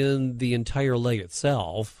only in the entire leg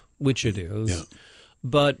itself, which it is,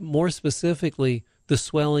 but more specifically the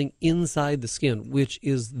swelling inside the skin, which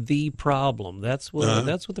is the problem. That's what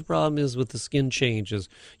the problem is with the skin changes.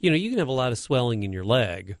 You can have a lot of swelling in your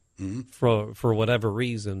leg for whatever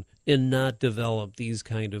reason and not develop these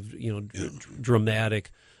kind of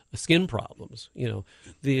dramatic skin problems.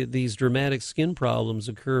 These dramatic skin problems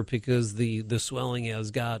occur because the swelling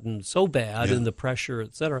has gotten so bad and the pressure,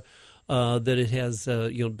 et cetera, that it has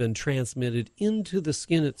been transmitted into the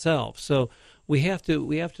skin itself. So we have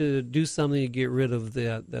to do something to get rid of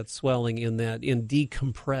that swelling and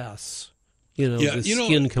decompress the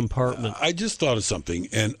skin compartment. I just thought of something,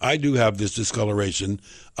 and I do have this discoloration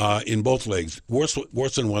in both legs,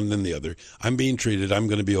 worse in one than the other. I'm being treated. I'm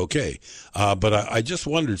going to be okay. But I just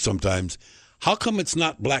wondered sometimes, how come it's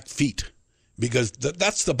not black feet? Because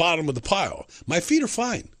that's the bottom of the pile. My feet are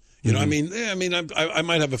fine. You know, I mean, I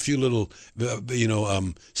might have a few little,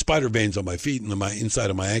 spider veins on my feet and on my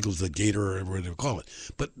inside of my ankles, the gator or whatever they call it.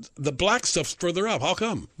 But the black stuff's further up. How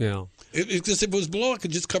come? Yeah. It's just, if it was below, I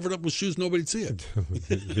could just cover it up with shoes. Nobody'd see it.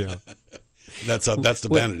 Yeah. That's the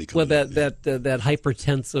vanity. Well, that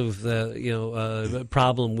hypertensive,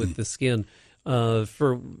 problem with the skin.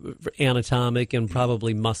 For anatomic and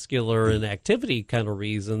probably muscular and activity kind of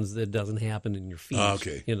reasons, that doesn't happen in your feet.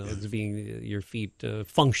 Okay. It's being your feet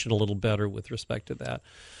function a little better with respect to that.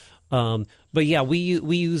 But yeah, we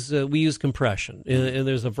use compression, and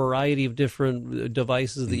there's a variety of different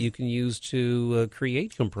devices that you can use to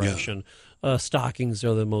create compression. Yeah. Stockings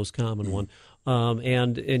are the most common one.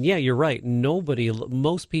 And yeah, you're right.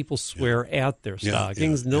 Most people swear at their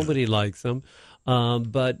stockings. Nobody likes them.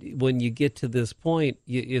 But when you get to this point,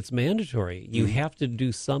 it's mandatory. You have to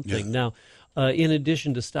do something. Now, in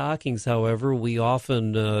addition to stockings, however, we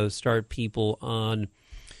often start people on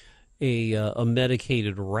a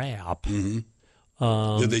medicated wrap.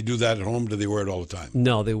 Did they do that at home? Do they wear it all the time?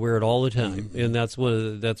 No, they wear it all the time, and that's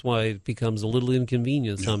why it becomes a little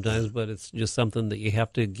inconvenient sometimes. But it's just something that you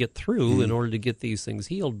have to get through in order to get these things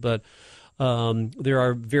healed. But there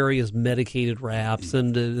are various medicated wraps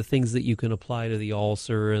and the things that you can apply to the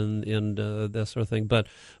ulcer and that sort of thing. But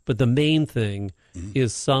the main thing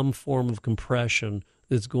is some form of compression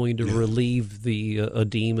that's going to relieve the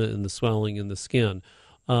edema and the swelling in the skin.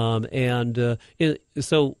 So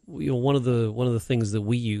one of the things that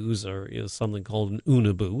we use is something called an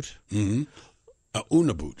Uniboot.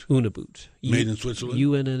 Uniboot. Uniboot. Made in Switzerland?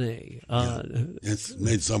 UNNA. It's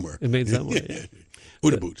made somewhere. It's made somewhere. Yeah.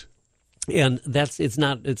 Uniboot. And it's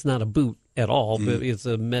not a boot at all, but it's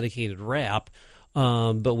a medicated wrap.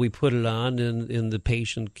 But we put it on, and the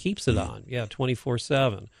patient keeps it on,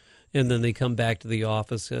 24/7. And then they come back to the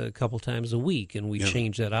office a couple times a week, and we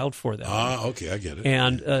change that out for them. Okay, I get it.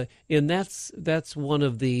 And that's one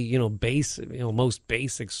of the most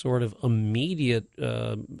basic sort of immediate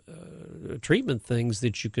treatment things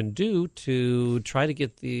that you can do to try to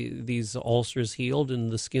get these ulcers healed and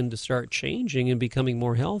the skin to start changing and becoming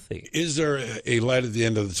more healthy. Is there a light at the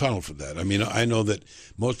end of the tunnel for that? I mean, I know that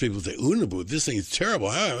most people say, Uniboot, this thing is terrible.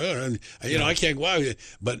 I can't go out here.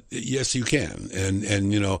 But yes, you can. And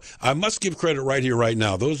I must give credit right here, right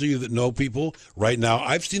now. Those of you that know people right now,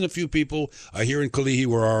 I've seen a few people here in Kalihi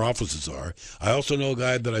where our offices are. I also know a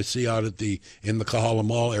guy that I see out in the Kahala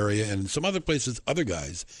Mall area and some other places, other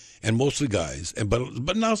guys, and mostly guys,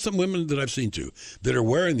 but now some women that I've seen too, that are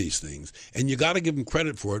wearing these things. And you got to give them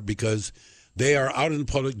credit for it because they are out in the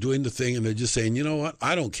public doing the thing, and they're just saying, you know what,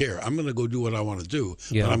 I don't care. I'm going to go do what I want to do,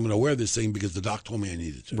 but I'm going to wear this thing because the doc told me I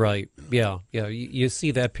needed to. Right, Yeah. You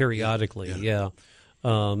see that periodically,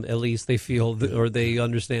 at least they feel or they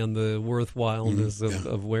understand the worthwhileness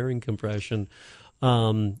of wearing compression.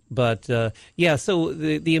 So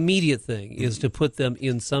the immediate thing is to put them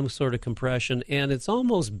in some sort of compression, and it's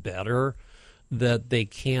almost better that they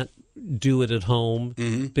can't do it at home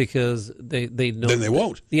because they know. Then they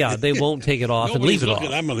won't. Yeah, they won't take it off and leave it off.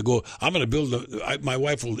 I'm going to build my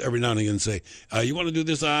wife will every now and again say, you want to do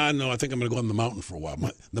this? No, I think I'm going to go on the mountain for a while.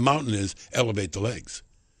 The mountain is elevate the legs.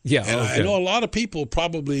 Yeah, and I know a lot of people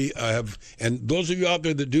probably have, and those of you out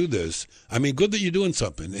there that do this, I mean, good that you're doing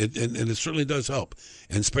something, and it certainly does help,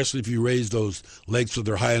 and especially if you raise those legs so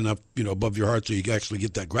they're high enough, above your heart so you can actually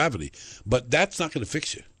get that gravity. But that's not going to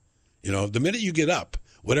fix you. The minute you get up,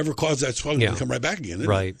 whatever caused that swelling will come right back again.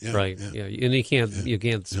 Right. Yeah, and you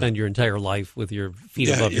can't spend your entire life with your feet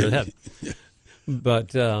above your head. Yeah.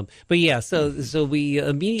 But yeah, so we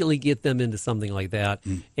immediately get them into something like that,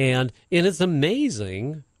 and it's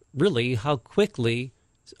amazing, really, how quickly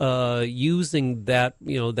using that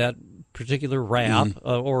that particular wrap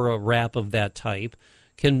or a wrap of that type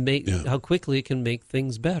can make how quickly it can make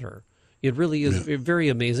things better. It really is very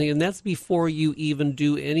amazing, and that's before you even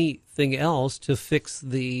do anything else to fix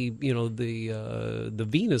the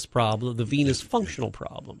venous problem, the venous functional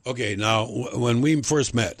problem. Okay, now when we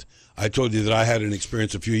first met, I told you that I had an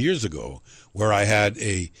experience a few years ago where I had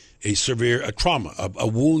a severe trauma, a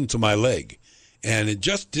wound to my leg, and it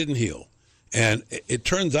just didn't heal. And it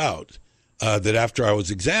turns out that after I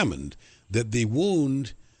was examined, that the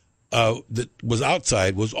wound that was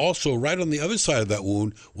outside was also right on the other side of that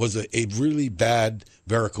wound was a really bad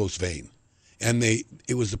varicose vein. And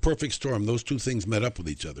it was the perfect storm. Those two things met up with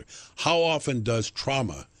each other. How often does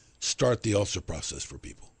trauma start the ulcer process for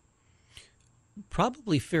people?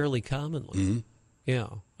 Probably fairly commonly. Yeah.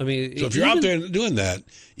 I mean, So if you're out there doing that,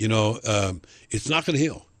 it's not going to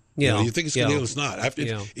heal. Yeah. You think it's going to heal, it's not.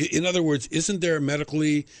 In other words, isn't there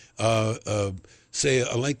medically, say,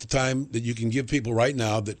 a length of time that you can give people right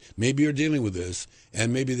now that maybe you're dealing with this,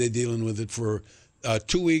 and maybe they're dealing with it for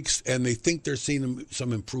 2 weeks, and they think they're seeing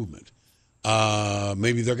some improvement?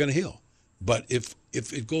 Maybe they're going to heal. But if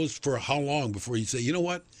it goes for how long before you say, you know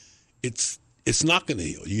what, it's not going to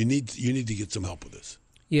heal. You need to get some help with this.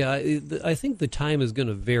 Yeah, I think the time is going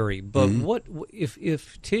to vary. But what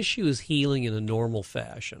if tissue is healing in a normal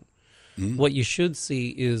fashion? What you should see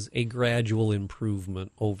is a gradual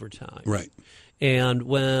improvement over time. Right. And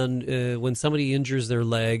when somebody injures their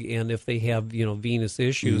leg, and if they have venous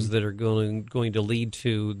issues that are going to lead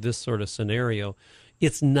to this sort of scenario,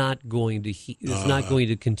 it's not going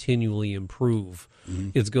to continually improve.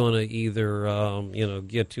 It's going to either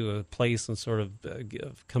get to a place and sort of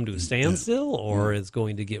come to a standstill, or it's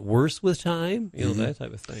going to get worse with time. That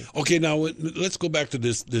type of thing. Okay, now let's go back to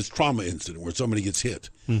this trauma incident where somebody gets hit.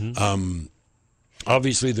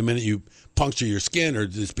 Obviously, the minute you puncture your skin or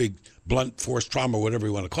this big blunt force trauma, whatever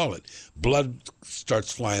you want to call it, blood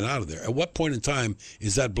starts flying out of there. At what point in time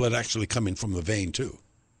is that blood actually coming from the vein too?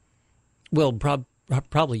 Well,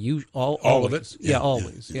 probably all of it. Yeah,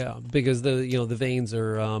 always. Yeah, because the veins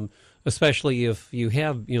are, especially if you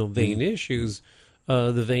have vein issues,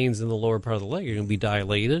 the veins in the lower part of the leg are going to be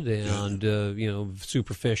dilated and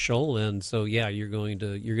superficial, and so you're going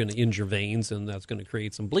to injure veins, and that's going to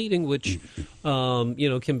create some bleeding, which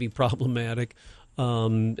can be problematic.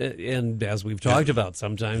 And as we've talked about,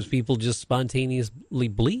 sometimes people just spontaneously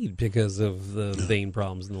bleed because of the vein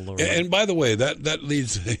problems in the lower leg. And by the way, that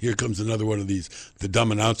leads, here comes another one of these, the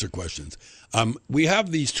dumb announcer questions. We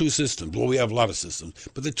have these two systems. Well, we have a lot of systems,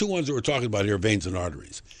 but the two ones that we're talking about here are veins and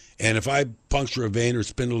arteries. And if I puncture a vein or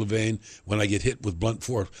spindle a vein when I get hit with blunt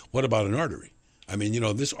force, what about an artery? I mean,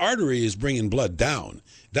 this artery is bringing blood down.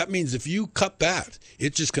 That means if you cut that,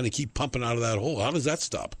 it's just going to keep pumping out of that hole. How does that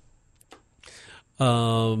stop?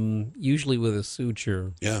 Usually with a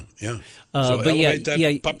suture. Yeah. So but elevate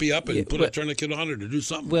that puppy up and put a tourniquet on it or do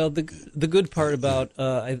something. Well, the good part about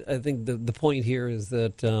I think the point here is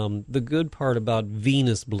that the good part about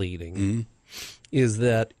venous bleeding is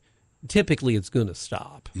that typically it's going to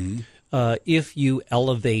stop if you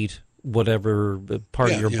elevate whatever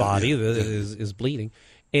part of your body that is bleeding,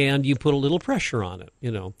 and you put a little pressure on it.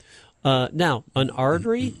 Now, an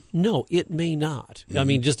artery, no, it may not. I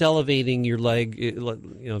mean, just elevating your leg,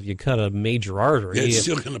 if you cut a major artery, it's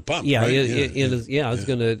still going to pump. Yeah, right? It's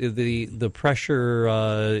going to the pressure.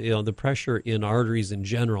 The pressure in arteries in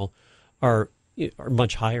general are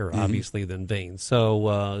much higher, obviously, than veins.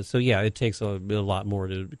 So it takes a lot more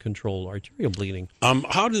to control arterial bleeding.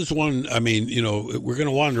 How does one? I mean, we're going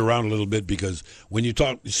to wander around a little bit because when you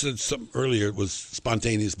said something earlier, it was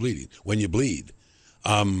spontaneous bleeding. When you bleed.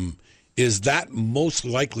 Is that most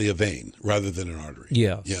likely a vein rather than an artery?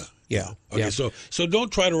 Yeah. Okay, so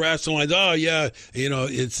don't try to rationalize. Oh, yeah,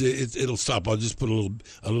 it'll stop. I'll just put a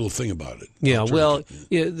little thing about it. Yeah. Well,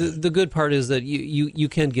 the good part is that you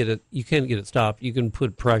can get it. You can get it stopped. You can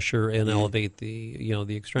put pressure and elevate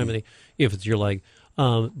the extremity if it's your leg.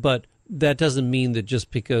 But that doesn't mean that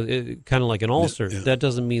just because kind of like an ulcer. That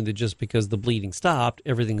doesn't mean that just because the bleeding stopped,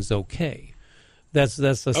 everything's okay. That's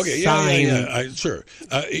a sign. Sure.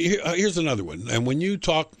 Here's another one. And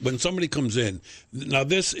when somebody comes in, now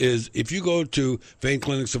this is, if you go to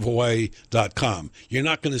veinclinicsofhawaii.com, you're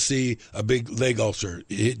not going to see a big leg ulcer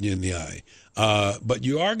hitting you in the eye. But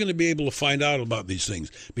you are going to be able to find out about these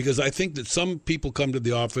things, because I think that some people come to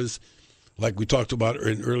the office, like we talked about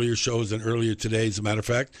in earlier shows and earlier today, as a matter of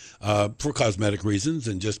fact, for cosmetic reasons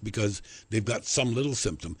and just because they've got some little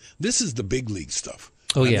symptom. This is the big league stuff.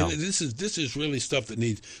 Oh, yeah. This is really stuff that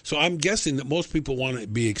needs. So I'm guessing that most people want to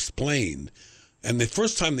be explained, and the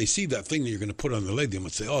first time they see that thing that you're going to put on their leg, they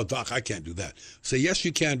might say, "Oh, doc, I can't do that." Say, "Yes,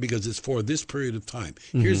 you can, because it's for this period of time.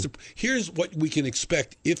 Here's what we can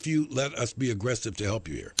expect if you let us be aggressive to help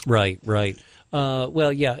you here." Right.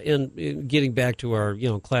 Well, yeah. And getting back to our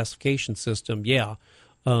classification system,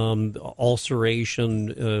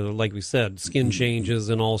 ulceration, like we said, skin changes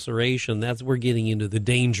and ulceration. We're getting into the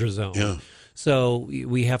danger zone. Yeah. So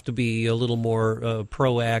we have to be a little more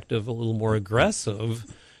proactive, a little more aggressive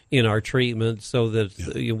in our treatment, so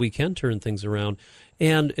that we can turn things around.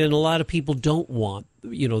 And a lot of people don't want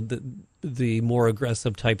the more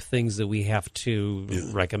aggressive type things that we have to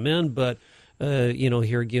recommend. But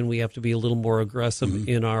here again, we have to be a little more aggressive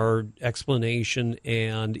in our explanation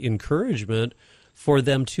and encouragement for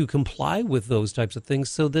them to comply with those types of things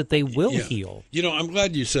so that they will heal. You know, I'm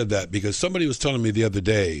glad you said that, because somebody was telling me the other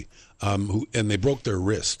day, and they broke their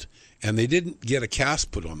wrist, and they didn't get a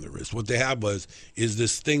cast put on the wrist. What they have is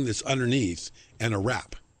this thing that's underneath and a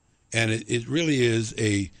wrap, and it really is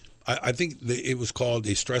I think it was called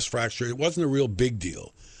a stress fracture. It wasn't a real big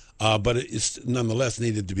deal, but it nonetheless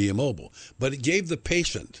needed to be immobile. But it gave the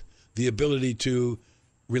patient the ability to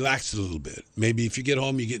relax it a little bit. Maybe if you get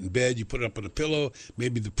home, you get in bed, you put it up on a pillow,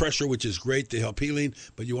 maybe the pressure, which is great to help healing,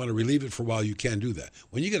 but you want to relieve it for a while, you can't do that.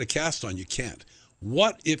 When you get a cast on, you can't.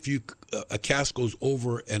 What if a cast goes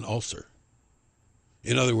over an ulcer?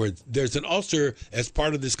 In other words, there's an ulcer as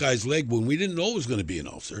part of this guy's leg wound. We didn't know it was going to be an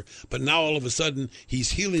ulcer, but now all of a sudden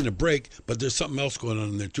he's healing a break, but there's something else going on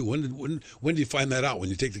in there too. When do you find that out? When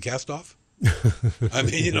you take the cast off? I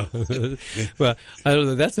mean, you know. Well, I don't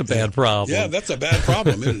know. That's a bad problem. Yeah, that's a bad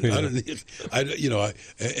problem. I'm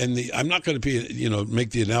not going to make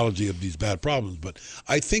the analogy of these bad problems, but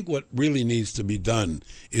I think what really needs to be done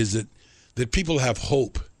is that people have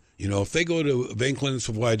hope. You know, if they go to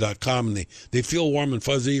veinclinicsofhawaii.com and they feel warm and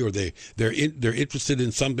fuzzy, or they're interested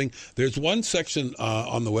in something, there's one section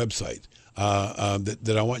on the website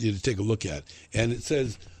that I want you to take a look at, and it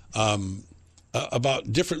says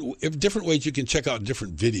about different ways you can check out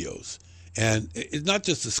different videos. And it's not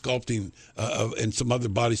just the sculpting and some other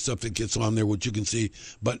body stuff that gets on there, which you can see,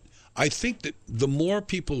 but I think that the more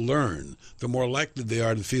people learn, the more likely they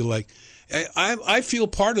are to feel like, I feel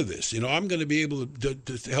part of this. You know, I'm going to be able to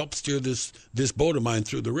help steer this boat of mine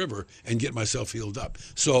through the river and get myself healed up.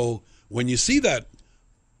 So when you see that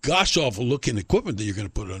gosh awful looking equipment that you're going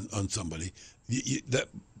to put on somebody, that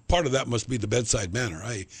part of that must be the bedside manner.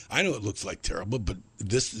 I know it looks like terrible, but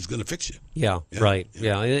this is going to fix you. Yeah, right.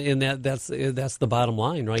 Yeah, and that's the bottom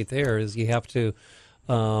line right there. Is you have to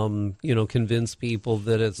convince people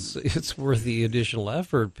that it's worth the additional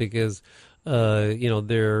effort, because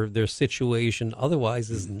their situation otherwise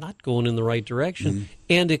is not going in the right direction,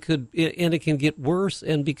 and it can get worse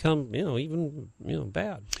and become even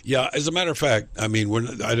bad. Yeah, as a matter of fact, I mean,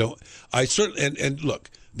 and look,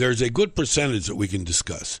 there's a good percentage that we can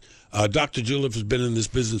discuss. Dr. Juleff has been in this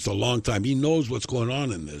business a long time. He knows what's going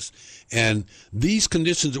on in this. And these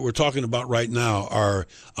conditions that we're talking about right now are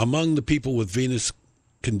among the people with venous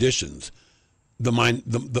conditions, the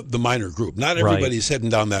minor group. Not everybody's heading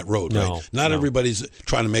down that road, right? Not everybody's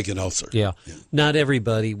trying to make an ulcer. Yeah. Not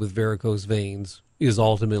everybody with varicose veins is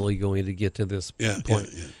ultimately going to get to this point.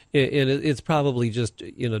 And it's probably just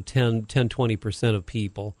 10-20% of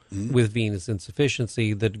people with venous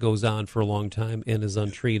insufficiency that goes on for a long time and is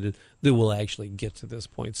untreated that will actually get to this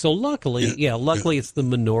point. So luckily it's the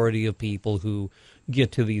minority of people who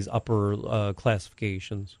get to these upper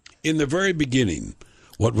classifications. In the very beginning,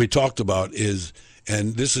 what we talked about is,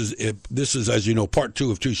 and this is, as you know, part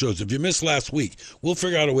 2 of 2 shows. If you missed last week, we'll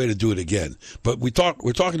figure out a way to do it again. But we're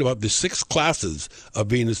talking about the 6 classes of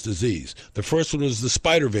venous disease. The first one was the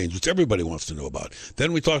spider veins, which everybody wants to know about.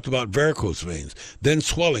 Then we talked about varicose veins. Then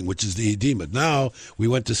swelling, which is the edema. Now we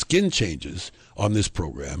went to skin changes on this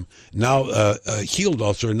program. Now healed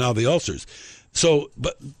ulcer, and now the ulcers. So,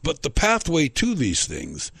 but the pathway to these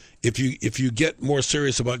things, if you get more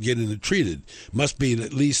serious about getting it treated, must be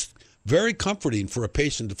at least very comforting for a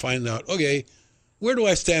patient to find out, okay, where do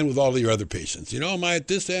I stand with all of your other patients? Am I at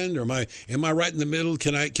this end, or am I right in the middle?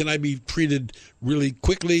 Can I be treated really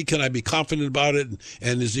quickly? Can I be confident about it?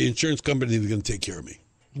 And is the insurance company going to take care of me?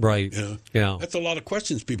 Right. Yeah. That's a lot of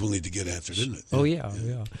questions people need to get answered, isn't it? Oh yeah.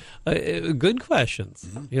 Good questions.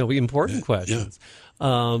 Important questions.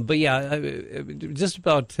 But just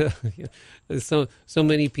about so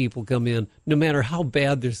many people come in, no matter how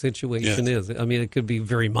bad their situation is. I mean, it could be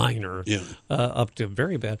very minor, up to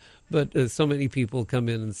very bad. But so many people come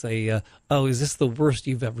in and say, "Oh, is this the worst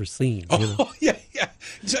you've ever seen?" Yeah.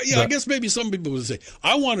 So, I guess maybe some people would say,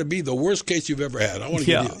 "I want to be the worst case you've ever had. I want to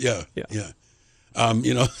get you." Don't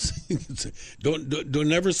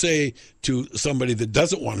never say to somebody that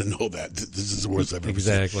doesn't want to know that this is the worst I've ever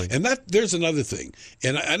seen. And there's another thing,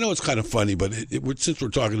 and I know it's kind of funny, but since we're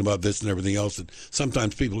talking about this and everything else, that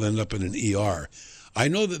sometimes people end up in an ER. I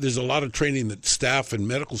know that there's a lot of training that staff and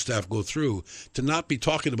medical staff go through to not be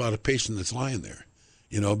talking about a patient that's lying there.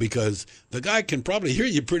 Because the guy can probably hear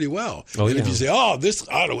you pretty well. If you say, I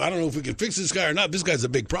don't know if we can fix this guy or not, this guy's a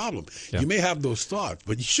big problem. Yeah. You may have those thoughts,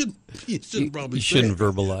 but you shouldn't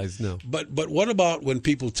verbalize, no. But what about when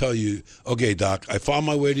people tell you, okay, doc, I found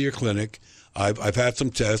my way to your clinic. I've had some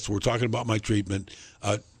tests. We're talking about my treatment.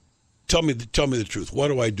 Tell me the truth. What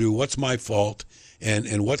do I do? What's my fault?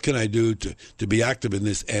 And what can I do to be active in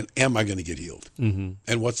this? And am I going to get healed? Mm-hmm.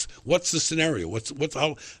 And what's the scenario?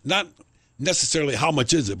 necessarily how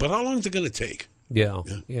much is it, but how long is it going to take? Yeah.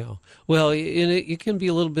 Well, it can be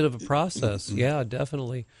a little bit of a process. Yeah,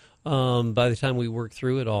 definitely. By the time we work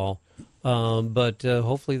through it all. But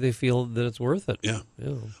hopefully they feel that it's worth it. Yeah.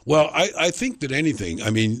 Well, I think that anything, I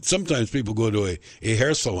mean, sometimes people go to a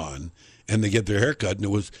hair salon and they get their hair cut and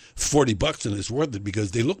it was $40 and it's worth it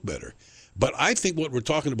because they look better. But I think what we're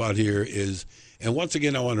talking about here is, and once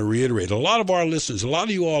again, I want to reiterate, a lot of our listeners, a lot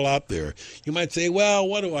of you all out there, you might say, well,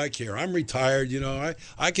 what do I care? I'm retired,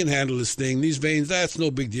 I can handle this thing. These veins, that's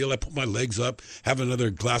no big deal. I put my legs up, have another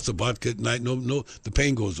glass of vodka at night. No, the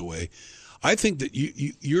pain goes away. I think that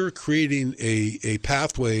you're creating a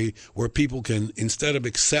pathway where people can, instead of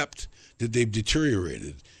accept that they've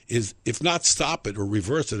deteriorated, is if not stop it or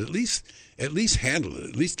reverse it, at least handle it.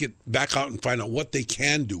 At least get back out and find out what they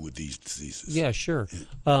can do with these diseases. Yeah, sure.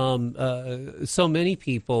 So many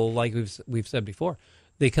people, like we've said before,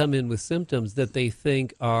 they come in with symptoms that they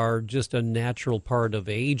think are just a natural part of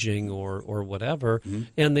aging or whatever,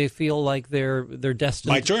 and they feel like they're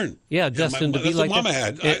destined. My turn. Yeah, destined to be like Mama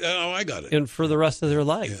had. I got it. And for the rest of their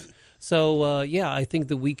life. Yeah. So, I think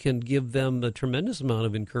that we can give them a tremendous amount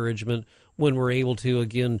of encouragement when we're able to,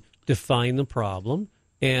 again, define the problem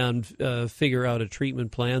and figure out a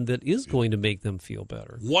treatment plan that is going to make them feel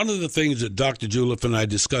better. One of the things that Dr. Juleff and I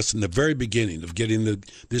discussed in the very beginning of getting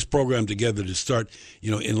this program together to start,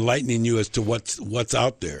 enlightening you as to what's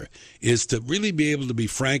out there, is to really be able to be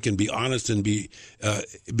frank and be honest and be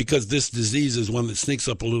because this disease is one that sneaks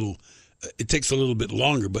up a little. It takes a little bit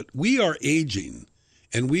longer, but we are aging.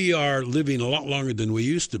 And we are living a lot longer than we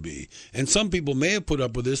used to be. And some people may have put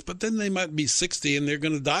up with this, but then they might be 60 and they're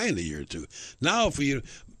going to die in a year or two. Now,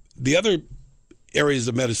 the other areas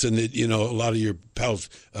of medicine that, a lot of your pals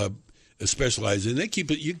specialize in, they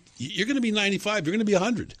keep it, you're going to be 95, you're going to be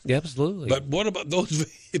 100. Yeah, absolutely. But what about those,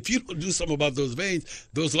 if you don't do something about those veins,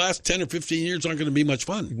 those last 10 or 15 years aren't going to be much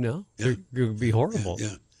fun. No, they're going to be horrible.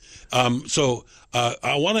 Yeah. So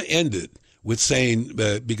I want to end it with saying,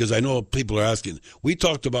 because I know people are asking, we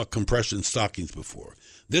talked about compression stockings before.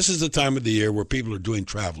 This is the time of the year where people are doing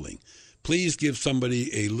traveling. Please give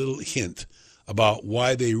somebody a little hint about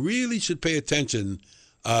why they really should pay attention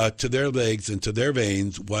to their legs and to their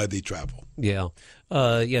veins while they travel. Yeah.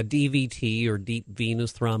 DVT or deep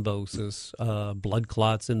venous thrombosis, blood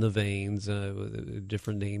clots in the veins,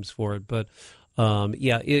 different names for it. But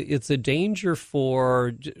it's a danger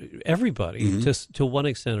for everybody to one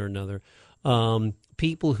extent or another.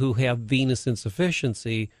 People who have venous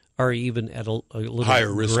insufficiency are even at a little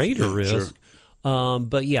higher risk, greater risk. Sure.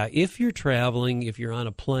 But if you're traveling, if you're on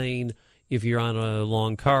a plane, if you're on a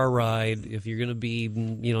long car ride, if you're going to be,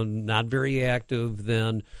 not very active,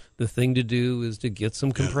 then the thing to do is to get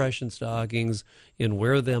some compression stockings and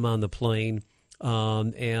wear them on the plane. The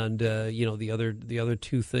other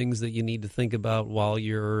two things that you need to think about while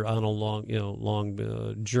you're on a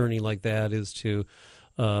long journey like that is to,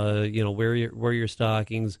 wear your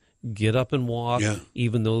stockings, get up and walk,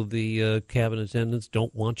 even though the cabin attendants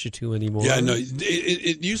don't want you to anymore. Yeah, no,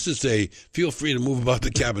 it used to say, feel free to move about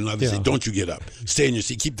the cabin. Now they say, don't you get up. Stay in your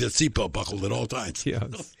seat. Keep the seatbelt buckled at all times.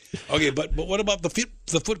 Yes. Okay, but what about the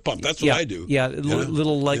foot pump? That's what I do. Yeah,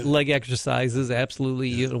 little leg exercises,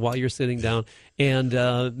 absolutely, while you're sitting down. And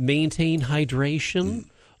maintain hydration.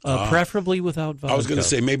 Preferably without vodka. I was going to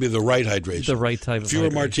say maybe the right hydration. The right type of Fewer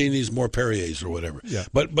hydration. martinis, more Perriers or whatever. Yeah.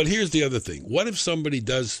 But here's the other thing. What if somebody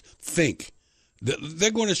does think that they're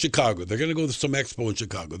going to Chicago, they're going to go to some expo in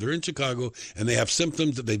Chicago. They're in Chicago and they have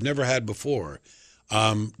symptoms that they've never had before.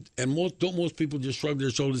 And most people just shrug their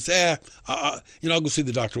shoulders, say, I'll go see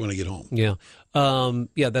the doctor when I get home. Yeah.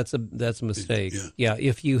 That's a mistake. Yeah.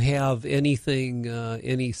 If you have anything,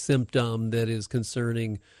 any symptom that is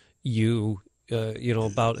concerning you,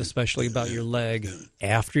 especially about your leg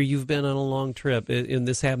after you've been on a long trip, and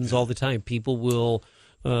this happens all the time. People will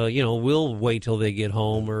wait till they get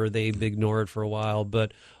home or they ignore it for a while.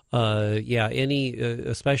 But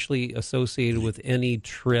especially associated with any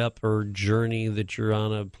trip or journey that you're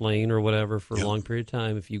on a plane or whatever for a long period of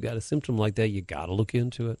time, if you got a symptom like that, you got to look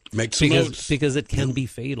into it. Make some notes because it can be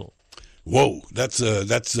fatal. Whoa, that's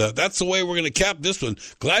the way we're going to cap this one.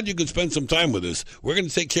 Glad you could spend some time with us. We're going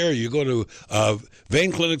to take care of you. Go to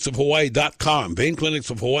veinclinicsofhawaii.com,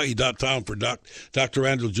 veinclinicsofhawaii.com for Dr.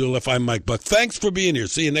 Andrew Juleff. I'm Mike Buck. Thanks for being here.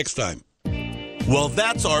 See you next time. Well,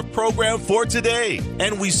 that's our program for today,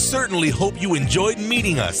 and we certainly hope you enjoyed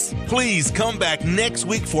meeting us. Please come back next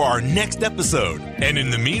week for our next episode. And in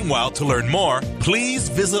the meanwhile, to learn more, please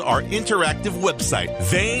visit our interactive website,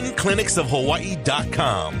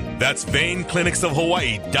 veinclinicsofhawaii.com. That's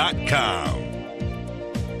veinclinicsofhawaii.com.